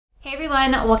Hey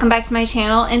everyone, welcome back to my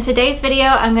channel. In today's video,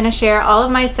 I'm going to share all of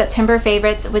my September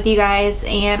favorites with you guys,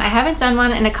 and I haven't done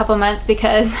one in a couple months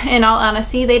because, in all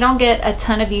honesty, they don't get a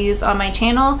ton of views on my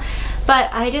channel, but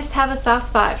I just have a soft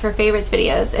spot for favorites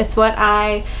videos. It's what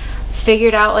I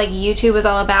figured out like YouTube was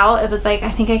all about. It was like, I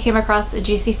think I came across a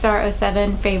Juicy Star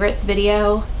 07 favorites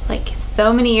video like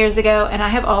so many years ago, and I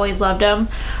have always loved them.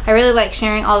 I really like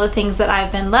sharing all the things that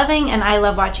I've been loving, and I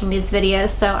love watching these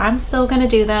videos, so I'm still going to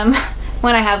do them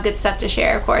when I have good stuff to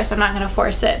share. Of course, I'm not going to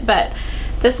force it, but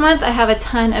this month I have a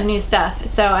ton of new stuff,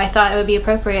 so I thought it would be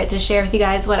appropriate to share with you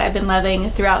guys what I've been loving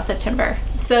throughout September.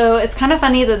 So it's kind of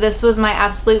funny that this was my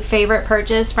absolute favorite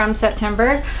purchase from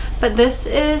September, but this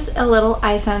is a little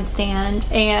iPhone stand,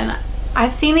 and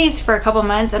I've seen these for a couple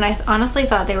months and I honestly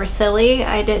thought they were silly.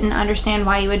 I didn't understand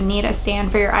why you would need a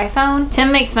stand for your iPhone.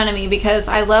 Tim makes fun of me because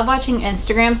I love watching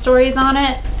Instagram stories on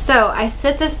it. So I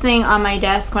sit this thing on my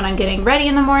desk when I'm getting ready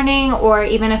in the morning, or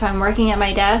even if I'm working at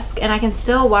my desk, and I can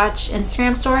still watch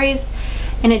Instagram stories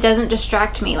and it doesn't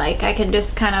distract me. Like, I can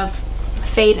just kind of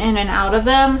fade in and out of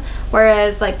them,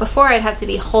 whereas like before I'd have to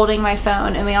be holding my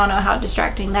phone, and we all know how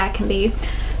distracting that can be.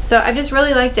 So I've just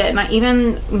really liked it, and I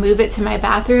even move it to my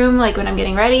bathroom, like when I'm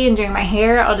getting ready and doing my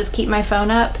hair, I'll just keep my phone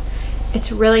up.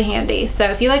 It's really handy. So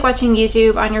if you like watching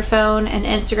YouTube on your phone and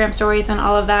Instagram stories and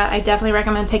all of that, I definitely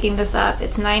recommend picking this up.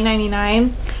 It's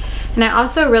 $9.99. And I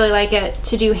also really like it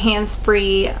to do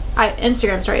hands-free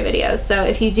Instagram story videos. So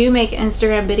if you do make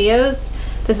Instagram videos,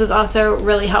 this is also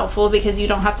really helpful because you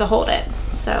don't have to hold it.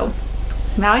 So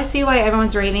now I see why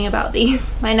everyone's raving about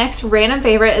these. My next random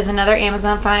favorite is another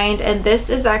Amazon find, and this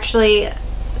is actually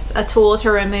a tool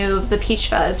to remove the peach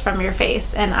fuzz from your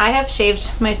face. And I have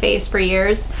shaved my face for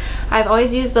years. I've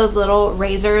always used those little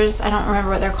razors. I don't remember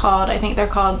what they're called. I think they're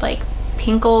called like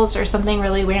Pinkles or something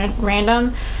really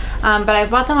random. But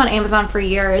I've bought them on Amazon for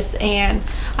years, and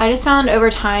I just found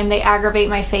over time they aggravate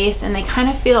my face and they kind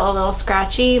of feel a little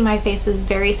scratchy. My face is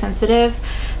very sensitive.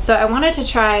 So I wanted to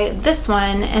try this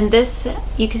one, and this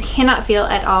you cannot feel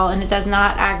at all, and it does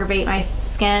not aggravate my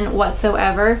skin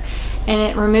whatsoever. And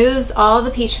it removes all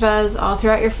the peach fuzz all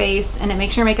throughout your face, and it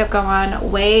makes your makeup go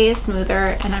on way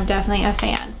smoother, and I'm definitely a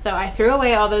fan. So I threw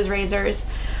away all those razors.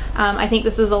 I think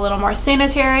this is a little more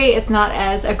sanitary. It's not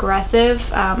as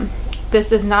aggressive.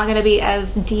 This is not going to be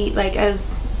as deep, like as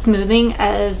smoothing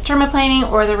as dermaplaning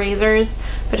or the razors,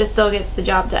 but it still gets the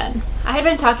job done. I had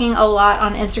been talking a lot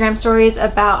on Instagram stories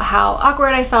about how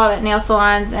awkward I felt at nail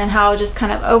salons and how just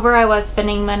kind of over I was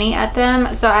spending money at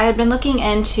them. So I had been looking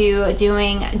into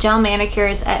doing gel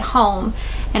manicures at home,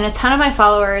 and a ton of my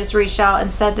followers reached out and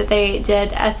said that they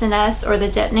did SNS or the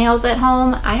dip nails at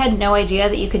home. I had no idea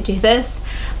that you could do this,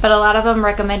 but a lot of them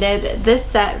recommended this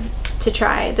set to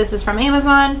try. This is from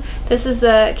Amazon. This is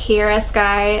the Kiara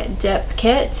Sky Dip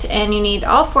Kit, and you need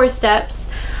all 4 steps.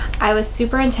 I was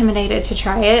super intimidated to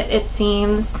try it. It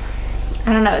seems,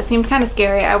 I don't know, it seemed kind of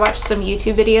scary. I watched some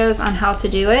YouTube videos on how to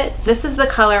do it. This is the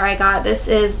color I got. This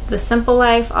is the Simple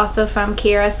Life, also from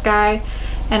Kiara Sky.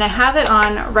 And I have it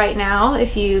on right now,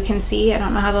 if you can see. I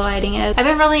don't know how the lighting is. I've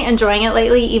been really enjoying it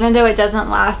lately, even though it doesn't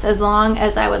last as long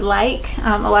as I would like.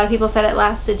 A lot of people said it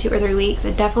lasted 2 or 3 weeks.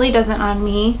 It definitely doesn't on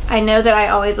me. I know that I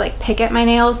always like pick at my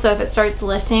nails, so if it starts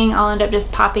lifting, I'll end up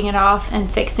just popping it off and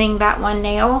fixing that one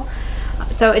nail.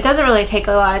 So it doesn't really take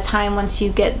a lot of time once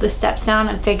you get the steps down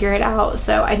and figure it out.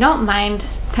 So I don't mind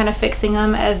kind of fixing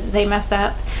them as they mess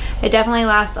up. It definitely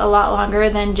lasts a lot longer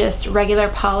than just regular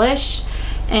polish.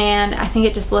 And I think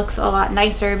it just looks a lot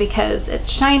nicer because it's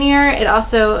shinier. It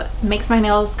also makes my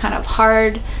nails kind of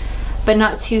hard, but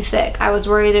not too thick. I was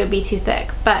worried it would be too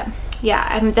thick, but yeah,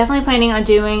 I'm definitely planning on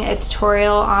doing a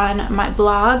tutorial on my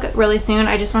blog really soon.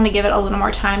 I just want to give it a little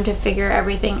more time to figure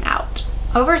everything out.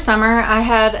 Over summer, I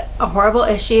had a horrible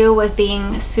issue with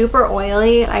being super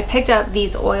oily. I picked up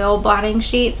these oil blotting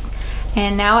sheets,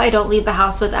 and now I don't leave the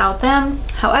house without them.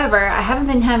 However, I haven't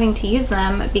been having to use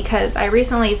them because I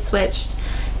recently switched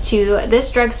to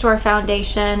this drugstore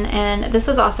foundation, and this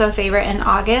was also a favorite in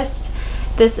August.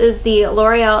 This is the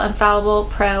L'Oreal Infallible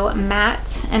Pro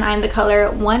Matte, and I'm the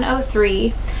color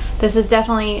 103. This is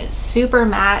definitely super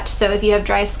matte, so if you have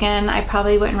dry skin, I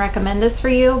probably wouldn't recommend this for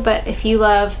you, but if you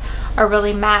love a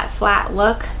really matte flat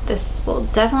look, this will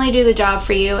definitely do the job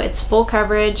for you. It's full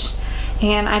coverage,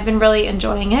 and I've been really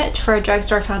enjoying it for a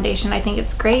drugstore foundation. I think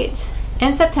it's great.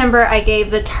 In September, I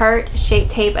gave the Tarte Shape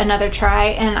Tape another try,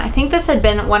 and I think this had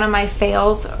been one of my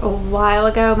fails a while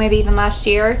ago, maybe even last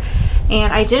year,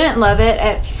 and I didn't love it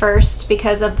at first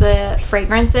because of the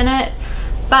fragrance in it,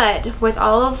 but with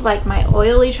all of like my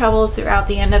oily troubles throughout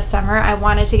the end of summer, I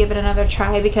wanted to give it another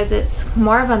try because it's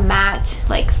more of a matte,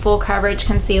 like full coverage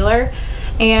concealer,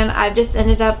 and I've just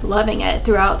ended up loving it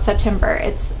throughout September.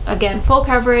 It's, again, full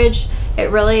coverage. It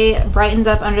really brightens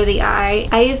up under the eye.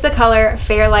 I use the color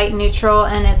Fair Light Neutral,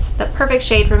 and it's the perfect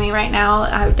shade for me right now.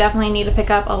 I definitely need to pick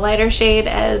up a lighter shade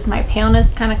as my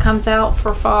paleness kind of comes out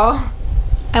for fall.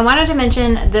 I wanted to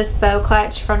mention this bow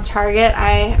clutch from Target.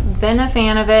 I've been a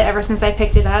fan of it ever since I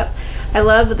picked it up. I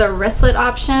love the wristlet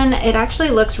option. It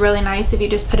actually looks really nice if you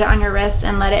just put it on your wrist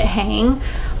and let it hang.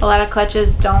 A lot of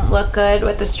clutches don't look good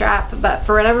with the strap, but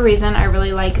for whatever reason, I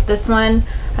really like this one.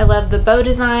 I love the bow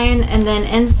design, and then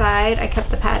inside, I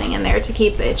kept the padding in there to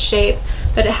keep its shape,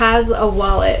 but it has a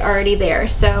wallet already there,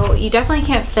 so you definitely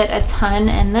can't fit a ton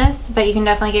in this, but you can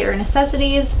definitely get your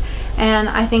necessities, and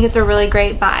I think it's a really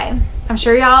great buy. I'm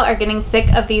sure y'all are getting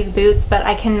sick of these boots, but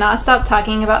I cannot stop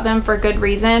talking about them for good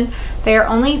reason. They are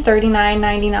only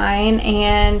 $39.99,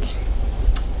 and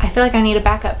I feel like I need a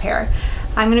backup pair.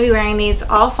 I'm going to be wearing these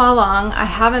all fall long. I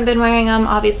haven't been wearing them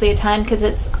obviously a ton because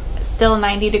it's still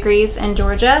 90 degrees in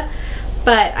Georgia,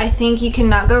 but I think you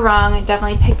cannot go wrong.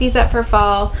 Definitely pick these up for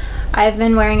fall. I've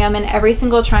been wearing them in every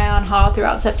single try on haul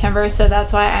throughout September, so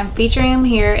that's why I'm featuring them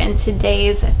here in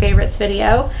today's favorites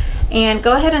video. And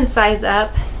go ahead and size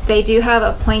up. They do have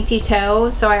a pointy toe,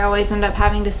 so I always end up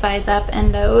having to size up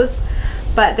in those,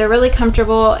 but they're really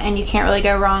comfortable and you can't really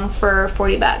go wrong for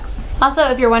 40 bucks. Also,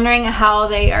 if you're wondering how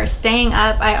they are staying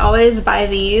up, I always buy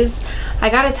these. I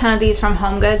got a ton of these from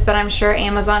HomeGoods, but I'm sure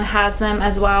Amazon has them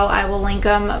as well. I will link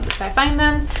them if I find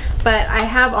them, but I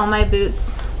have all my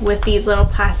boots with these little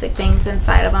plastic things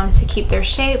inside of them to keep their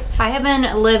shape. I have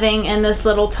been living in this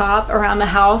little top around the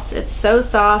house. It's so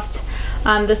soft.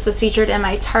 This was featured in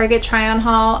my Target try-on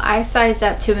haul. I sized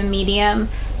up to a medium.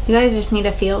 You guys just need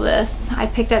to feel this. I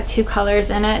picked up 2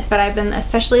 colors in it, but I've been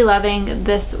especially loving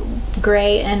this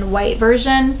gray and white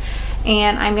version,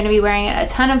 and I'm going to be wearing it a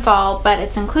ton in fall, but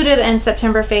it's included in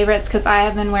September favorites because I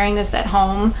have been wearing this at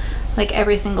home like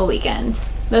every single weekend.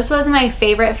 This was my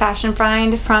favorite fashion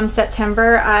find from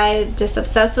September. I just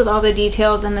obsessed with all the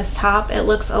details in this top. It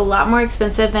looks a lot more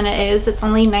expensive than it is. It's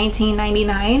only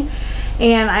 $19.99.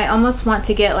 And I almost want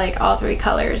to get like all 3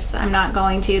 colors. I'm not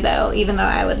going to though, even though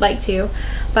I would like to.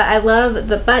 But I love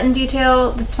the button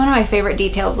detail. That's one of my favorite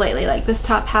details lately. Like this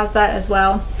top has that as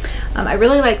well. I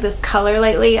really like this color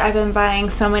lately. I've been buying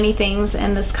so many things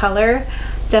in this color.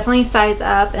 Definitely size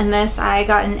up. In this I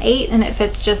got an 8 and it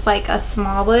fits just like a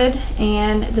small would.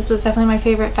 And this was definitely my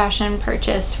favorite fashion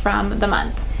purchase from the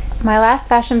month. My last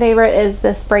fashion favorite is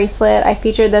this bracelet. I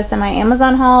featured this in my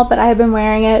Amazon haul, but I have been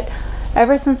wearing it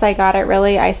ever since I got it,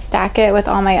 really. I stack it with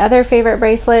all my other favorite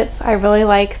bracelets. I really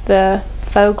like the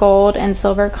faux gold and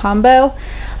silver combo.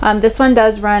 This one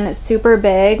does run super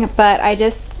big, but I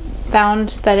just found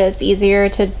that it's easier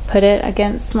to put it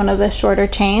against one of the shorter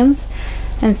chains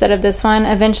instead of this one.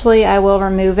 Eventually I will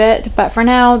remove it, but for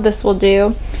now this will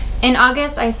do. In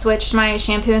August, I switched my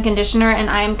shampoo and conditioner, and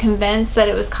I am convinced that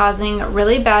it was causing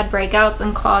really bad breakouts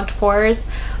and clogged pores.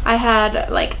 I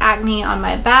had like acne on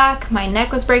my back, my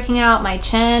neck was breaking out, my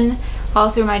chin,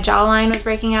 all through my jawline was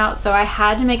breaking out, so I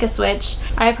had to make a switch.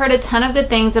 I've heard a ton of good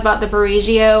things about the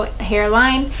Bridesmaid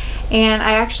hairline, and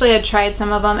I actually had tried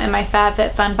some of them in my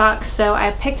FabFitFun box, so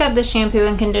I picked up the shampoo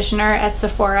and conditioner at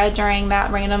Sephora during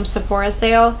that random Sephora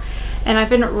sale, and I've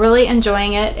been really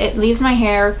enjoying it. It leaves my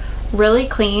hair really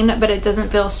clean, but it doesn't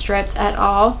feel stripped at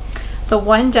all. The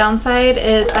one downside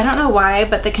is, I don't know why,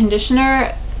 but the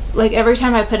conditioner, like every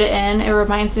time I put it in, it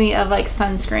reminds me of like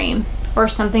sunscreen or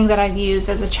something that I've used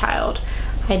as a child.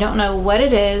 I don't know what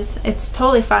it is. It's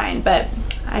totally fine, but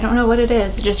I don't know what it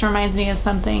is. It just reminds me of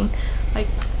something like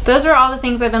that. Those are all the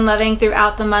things I've been loving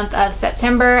throughout the month of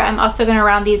September. I'm also going to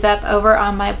round these up over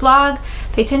on my blog.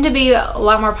 They tend to be a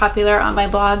lot more popular on my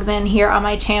blog than here on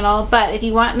my channel, but if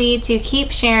you want me to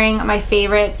keep sharing my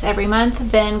favorites every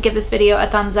month, then give this video a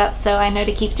thumbs up so I know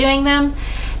to keep doing them.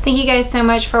 Thank you guys so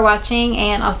much for watching,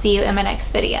 and I'll see you in my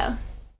next video.